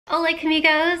Hola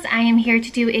Camigos, I am here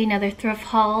to do another thrift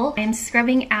haul. I'm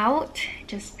scrubbing out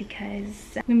just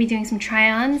because I'm gonna be doing some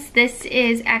try-ons. This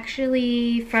is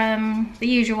actually from the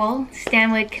usual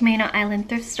Stanwood Camano Island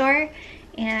Thrift store.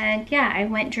 And yeah, I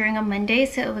went during a Monday,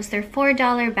 so it was their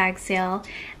 $4 bag sale.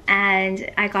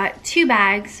 And I got 2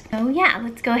 bags. So yeah,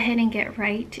 let's go ahead and get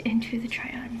right into the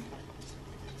try-on.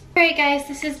 Alright guys,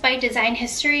 this is by Design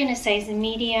History in a size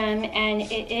medium, and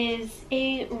it is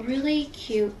a really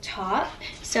cute top.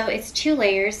 So it's 2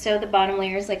 layers, so the bottom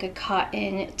layer is like a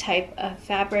cotton type of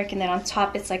fabric, and then on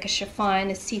top it's like a chiffon,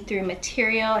 a see-through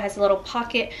material. It has a little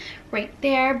pocket right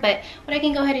there, but what I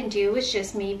can go ahead and do is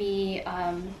just maybe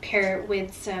pair it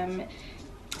with some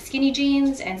skinny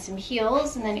jeans and some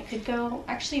heels, and then it could go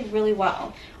actually really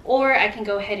well. Or I can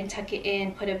go ahead and tuck it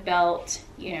in, put a belt,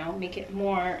 you know, make it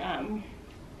more of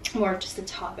just a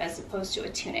top as opposed to a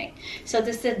tunic. So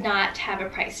this did not have a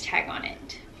price tag on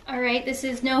it. Alright, this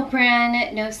is no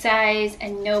brand, no size,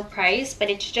 and no price, but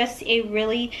it's just a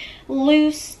really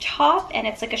loose top, and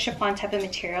it's like a chiffon type of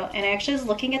material. And I actually was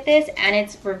looking at this, and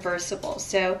it's reversible,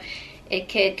 so it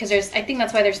could, because I think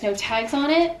that's why there's no tags on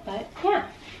it, but yeah.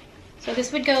 So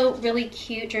this would go really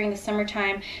cute during the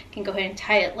summertime. You can go ahead and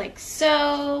tie it like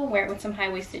so, wear it with some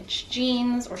high-waisted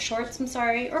jeans or shorts, I'm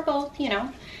sorry, or both, you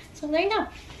know. So there you go.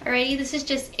 Alrighty, this is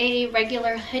just a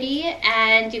regular hoodie,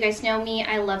 and you guys know me,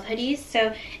 I love hoodies.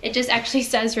 So it just actually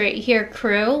says right here,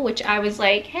 crew, which I was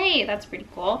like, hey, that's pretty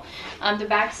cool. The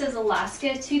back says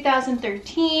Alaska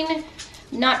 2013.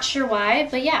 Not sure why,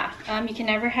 but yeah, you can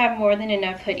never have more than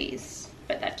enough hoodies.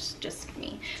 But that's just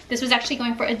me. This was actually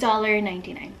going for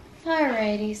 $1.99.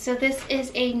 Alrighty, so this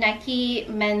is a Nike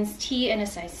men's tee in a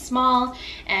size small,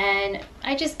 and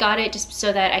I just got it just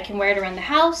so that I can wear it around the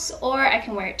house, or I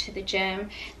can wear it to the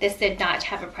gym. This did not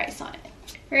have a price on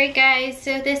it. Alright guys,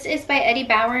 so this is by Eddie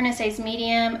Bauer in a size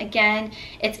medium. Again,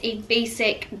 it's a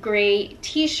basic gray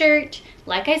t-shirt.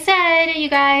 Like I said,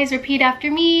 you guys, repeat after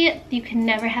me, you can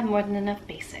never have more than enough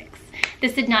basics.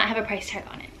 This did not have a price tag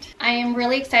on it. I am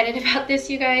really excited about this,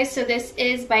 you guys. So this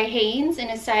is by Hanes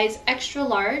in a size extra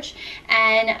large,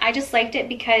 and I just liked it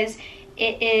because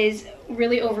it is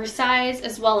really oversized,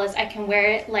 as well as I can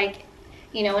wear it like,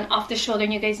 you know, an off the shoulder,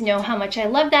 and you guys know how much I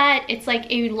love that. It's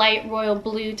like a light royal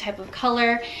blue type of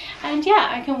color, and yeah,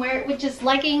 I can wear it with just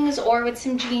leggings or with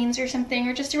some jeans or something,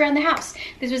 or just around the house.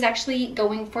 This was actually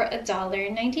going for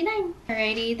 $1.99.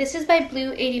 Alrighty, this is by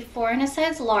Blue 84 in a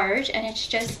size large, and it's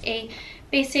just a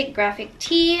basic graphic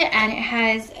tee, and it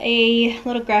has a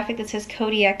little graphic that says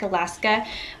Kodiak, Alaska.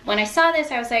 When I saw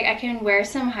this, I was like, I can wear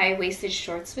some high-waisted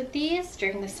shorts with these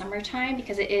during the summertime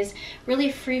because it is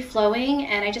really free-flowing,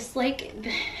 and I just like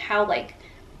how, like,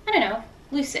 I don't know,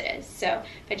 loose it is. So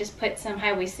if I just put some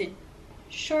high-waisted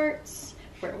shorts,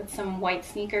 wear it with some white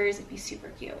sneakers, it'd be super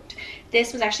cute.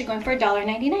 This was actually going for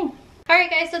 $1.99.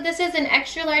 Alright guys, so this is an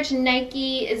extra large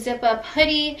Nike zip-up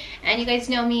hoodie, and you guys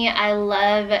know me, I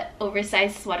love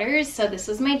oversized sweaters, so this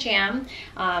was my jam.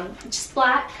 Just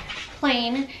black,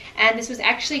 plain, and this was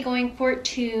actually going for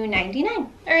 $2.99.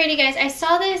 Alrighty guys, I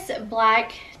saw this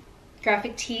black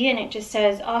graphic tee, and it just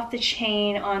says off the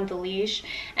chain on the leash,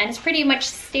 and it's pretty much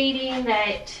stating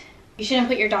that you shouldn't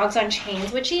put your dogs on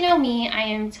chains, which, you know me, I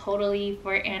am totally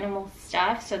for animal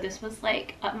stuff, so this was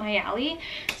like up my alley.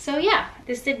 So yeah,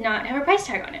 this did not have a price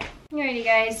tag on it. Alrighty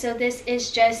guys, so this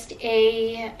is just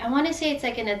a, I want to say it's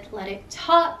like an athletic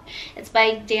top. It's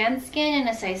by Danskin in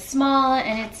a size small,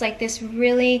 and it's like this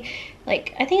really,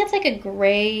 like, I think it's like a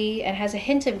gray, and has a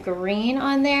hint of green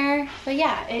on there. But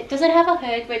yeah, it doesn't have a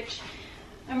hood, which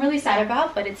I'm really sad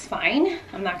about, but it's fine.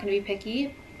 I'm not going to be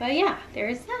picky. But yeah, there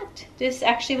is that. This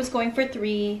actually was going for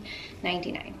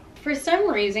 $3.99. For some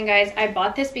reason, guys, I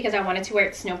bought this because I wanted to wear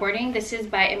it snowboarding. This is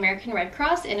by American Red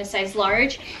Cross in a size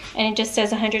large, and it just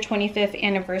says 125th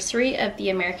anniversary of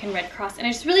the American Red Cross. And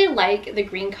I just really like the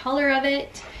green color of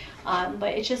it,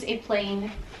 but it's just a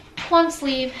plain long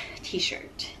sleeve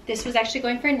t-shirt. This was actually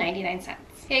going for 99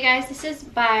 cents. Okay guys, this is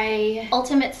by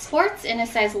Ultimate Sports in a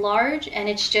size large, and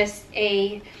it's just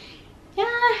a, yeah,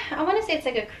 I want to say it's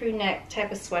like a crew neck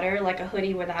type of sweater, like a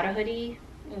hoodie without a hoodie.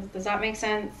 Does that make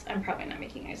sense? I'm probably not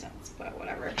making any sense, but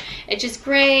whatever. It's just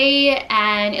gray,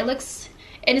 and it looks,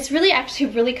 and it's really actually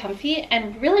really comfy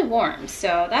and really warm,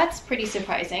 so that's pretty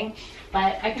surprising.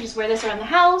 But I could just wear this around the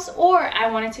house, or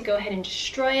I wanted to go ahead and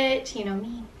destroy it. You know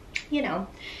me, you know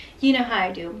how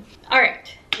I do. All right,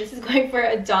 this is going for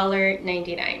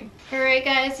 $1.99. Alright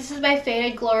guys, this is by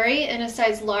Faded Glory in a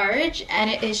size large, and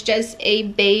it is just a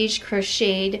beige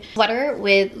crocheted sweater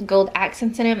with gold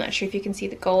accents in it. I'm not sure if you can see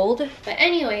the gold. But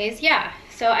anyways, yeah,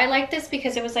 So I like this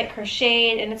because it was like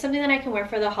crocheted, and it's something that I can wear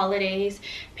for the holidays.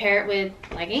 Pair it with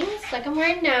leggings like I'm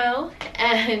wearing now,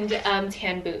 and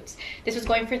tan boots. This was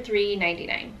going for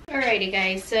 $3.99. Alrighty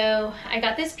guys, so I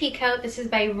got this peacoat. This is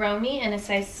by Romy in a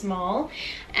size small,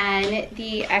 and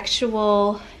the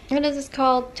actual, what is this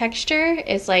called, texture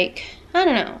is like, I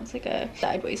don't know, it's like a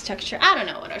sideways texture. I don't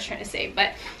know what I was trying to say,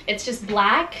 but it's just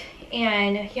black,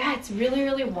 and yeah, it's really,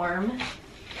 really warm.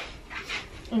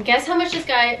 And guess how much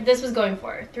this was going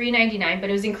for? $3.99, but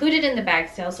it was included in the bag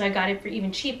sale, so I got it for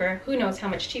even cheaper. Who knows how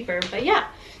much cheaper, but yeah,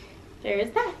 there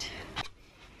is that.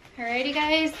 Alrighty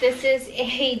guys, this is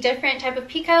a different type of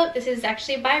peacoat. This is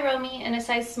actually by Romy in a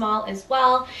size small as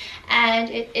well, and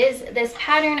it is this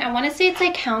pattern. I want to say it's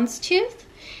like houndstooth.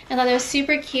 I thought it was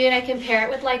super cute. I can pair it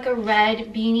with like a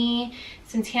red beanie,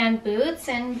 some tan boots,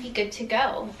 and be good to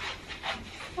go.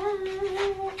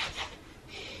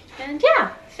 And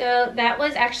yeah, so that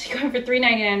was actually going for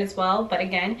 $3.99 as well, but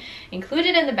again,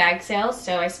 included in the bag sale,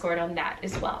 so I scored on that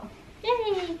as well.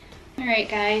 Yay! Alright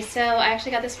guys, so I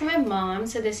actually got this for my mom.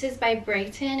 So this is by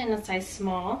Brighton in a size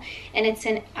small, and it's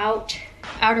an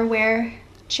outerwear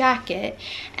jacket.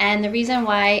 And the reason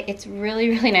why it's really,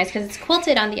 really nice, because it's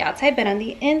quilted on the outside, but on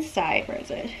the inside, where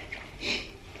is it?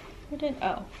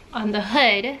 Oh, on the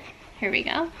hood, here we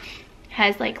go,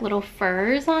 has like little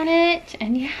furs on it.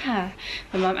 And yeah,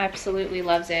 my mom absolutely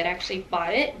loves it. I actually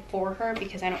bought it for her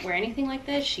because I don't wear anything like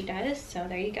this. She does, so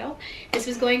there you go. This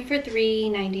was going for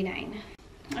 $3.99.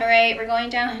 all right, we're going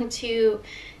down to,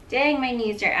 dang, my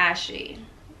knees are ashy.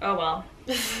 Oh well.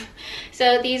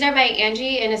 So these are by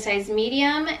Angie in a size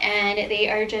medium, and they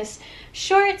are just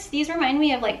shorts. These remind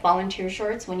me of like volunteer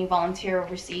shorts. When you volunteer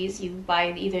overseas, you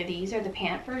buy either these or the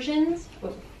pant versions.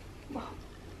 Oh,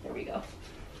 there we go.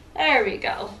 There we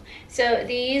go. So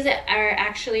these are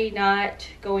actually not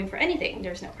going for anything.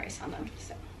 There's no price on them.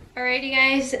 So alrighty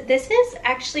guys, this is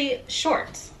actually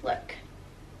shorts. Look.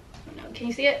 I don't know, can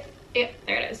you see it? Yeah,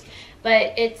 there it is.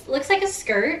 But it looks like a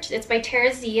skirt. It's by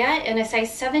Terrazia in a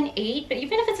size 7-8. But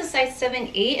even if it's a size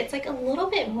 7-8, it's like a little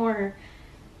bit more,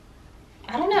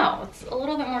 I don't know, it's a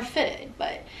little bit more fitted.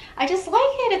 But I just like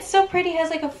it. It's so pretty. It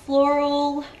has like a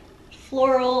floral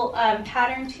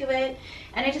pattern to it.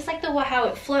 And I just like how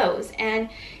it flows. And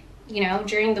you know,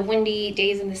 during the windy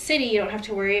days in the city, you don't have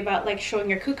to worry about like showing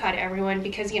your kuka to everyone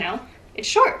because, you know, it's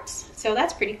shorts. So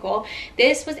that's pretty cool.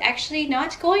 This was actually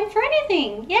not going for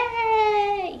anything.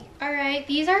 Yay! All right,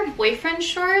 these are boyfriend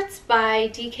shorts by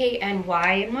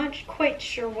DKNY. I'm not quite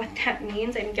sure what that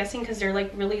means. I'm guessing because they're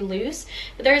like really loose,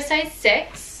 but they're a size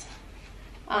 6.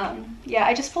 Yeah,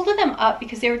 I just folded them up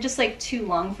because they were just like too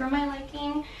long for my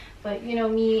liking. But you know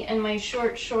me and my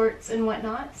short shorts and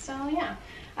whatnot. So yeah,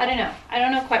 I don't know. I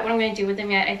don't know quite what I'm gonna do with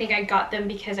them yet. I think I got them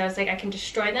because I was like, I can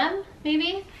destroy them,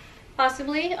 maybe.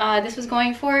 Possibly. This was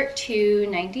going for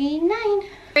 $2.99.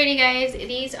 Alrighty guys,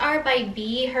 these are by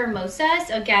B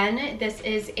Hermosas. Again, this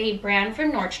is a brand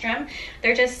from Nordstrom.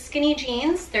 They're just skinny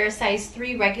jeans. They're a size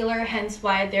 3 regular, hence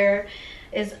why there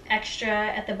is extra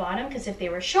at the bottom, because if they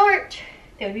were short,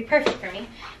 they would be perfect for me.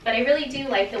 But I really do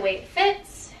like the way it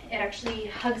fits. It actually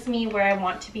hugs me where I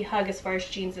want to be hugged as far as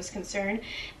jeans is concerned.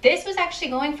 This was actually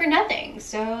going for nothing,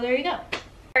 so there you go.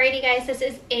 Alrighty guys, this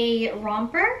is a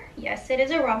romper. Yes, it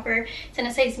is a romper. It's in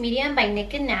a size medium by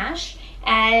Nick and Nash.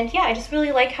 And yeah, I just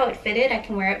really like how it fitted. I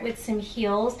can wear it with some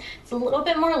heels. It's a little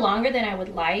bit more longer than I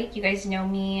would like. You guys know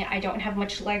me, I don't have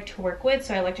much leg to work with,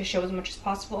 so I like to show as much as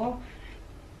possible.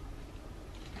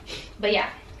 But yeah,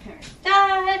 there's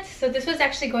that. So this was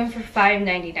actually going for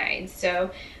 $5.99, so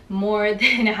more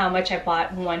than how much I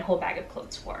bought one whole bag of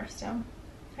clothes for. So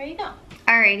there you go.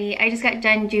 Alrighty, I just got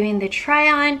done doing the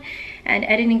try on, and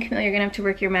editing, Camille, you're gonna have to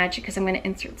work your magic because I'm gonna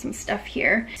insert some stuff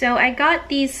here. So I got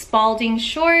these Spalding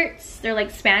shorts. They're like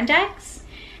spandex,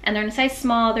 and they're in a size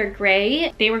small. They're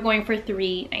gray. They were going for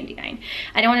 $3.99.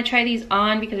 I don't want to try these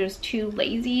on because I was too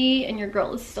lazy, and your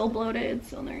girl is still bloated.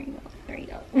 So there you go. There you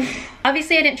go.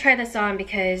 Obviously, I didn't try this on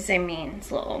because I mean it's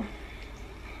a little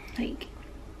like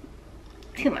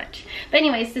too much. But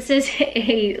anyways, this is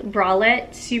a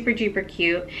bralette, super duper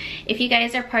cute. If you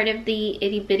guys are part of the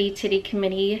itty bitty titty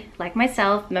committee like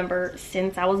myself, member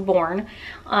since I was born,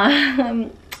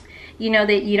 you know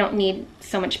that you don't need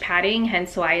so much padding,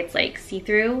 hence why it's like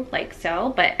see-through like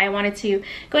so. But I wanted to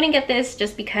go ahead and get this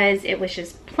just because it was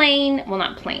just plain. Well,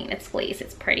 not plain, it's lace,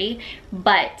 it's pretty,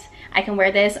 but I can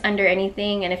wear this under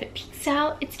anything, and if it peeks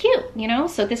out, it's cute, you know?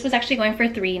 So this was actually going for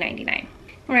 $3.99.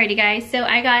 Alrighty guys, so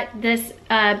I got this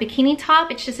bikini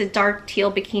top. It's just a dark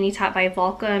teal bikini top by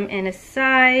Volcom in a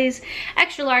size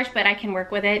extra large, but I can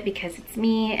work with it because it's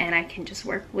me and I can just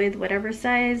work with whatever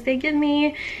size they give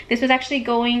me. This was actually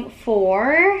going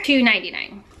for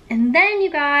 $2.99. And then, you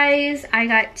guys, I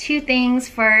got 2 things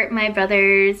for my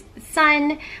brother's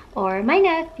son or my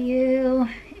nephew.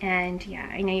 And yeah,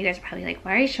 I know you guys are probably like,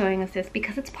 why are you showing us this?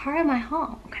 Because it's part of my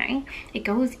haul, okay? It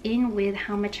goes in with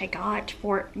how much I got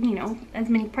for, you know, as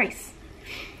many price.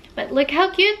 But look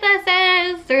how cute this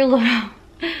is. They're little,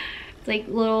 it's like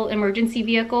little emergency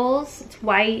vehicles. It's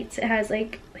white, it has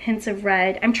like hints of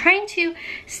red. I'm trying to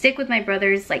stick with my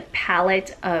brother's like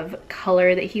palette of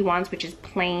color that he wants, which is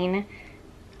plain,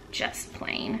 just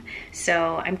plain.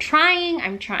 So I'm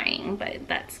trying, but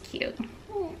that's cute.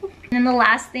 And then the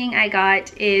last thing I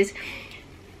got is,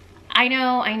 I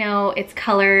know, it's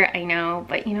color, I know,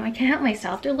 but you know, I can't help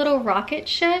myself. They're little rocket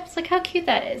ships. Look how cute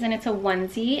that is. And it's a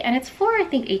onesie, and it's for, I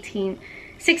think,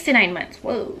 6 to 9 months.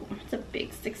 Whoa, it's a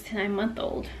big 6 to 9 month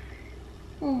old.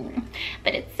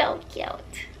 But it's so cute.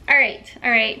 All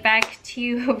right, back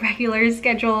to regular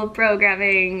scheduled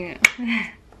programming.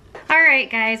 All right,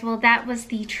 guys, well, that was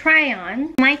the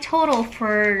try-on. My total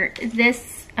for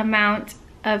this amount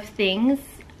of things,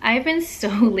 I've been so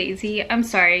lazy. I'm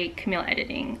sorry, Camille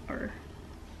editing, or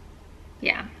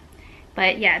yeah.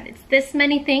 But yeah, it's this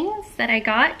many things that I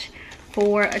got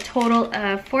for a total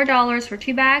of $4 for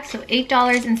 2 bags, so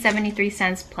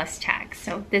 $8.73 plus tax.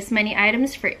 So this many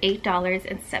items for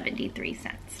 $8.73.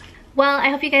 Well, I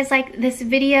hope you guys liked this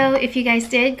video. If you guys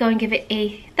did, go and give it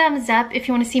a thumbs up. If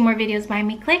you want to see more videos by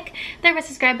me, click the red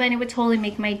subscribe button. It would totally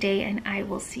make my day, and I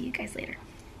will see you guys later.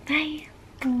 Bye.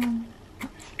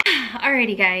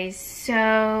 Alrighty, guys,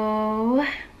 so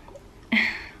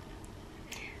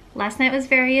last night was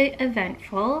very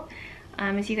eventful.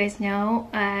 As you guys know,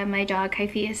 my dog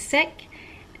Kaifi is sick,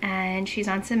 and she's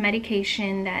on some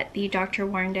medication that the doctor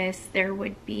warned us there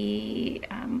would be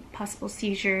possible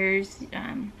seizures,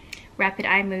 rapid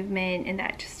eye movement, and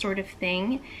that sort of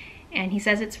thing. And he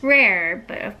says it's rare,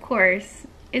 but of course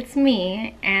it's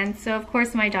me, and so of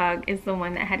course my dog is the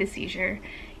one that had a seizure.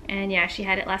 And yeah, she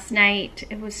had it last night.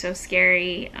 It was so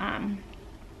scary.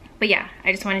 But yeah,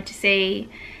 I just wanted to say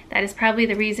that is probably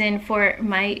the reason for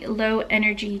my low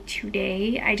energy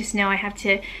today. I just know I have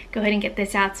to go ahead and get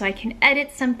this out so I can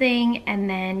edit something and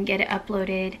then get it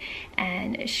uploaded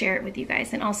and share it with you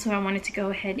guys. And also I wanted to go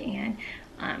ahead and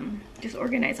just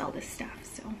organize all this stuff.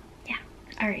 So yeah,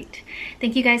 all right.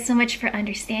 Thank you guys so much for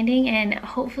understanding, and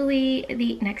hopefully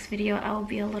the next video I will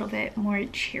be a little bit more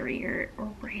cheerier or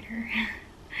brighter.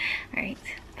 All right,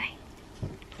 bye.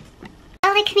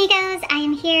 Hola Camigos, I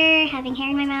am here having hair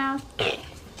in my mouth.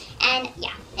 And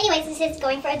yeah, anyways, this is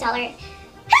going for $1.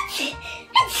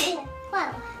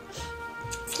 Whoa.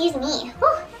 Excuse me.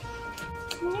 Whew.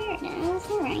 There it is.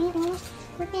 Alright, I'll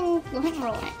freaking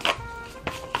roll it.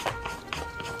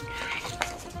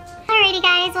 Alrighty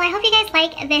guys, well I hope you guys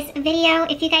like this video.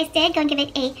 If you guys did, go and give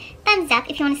it a thumbs up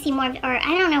if you want to see more of, or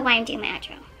I don't know why I'm doing my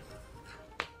outro.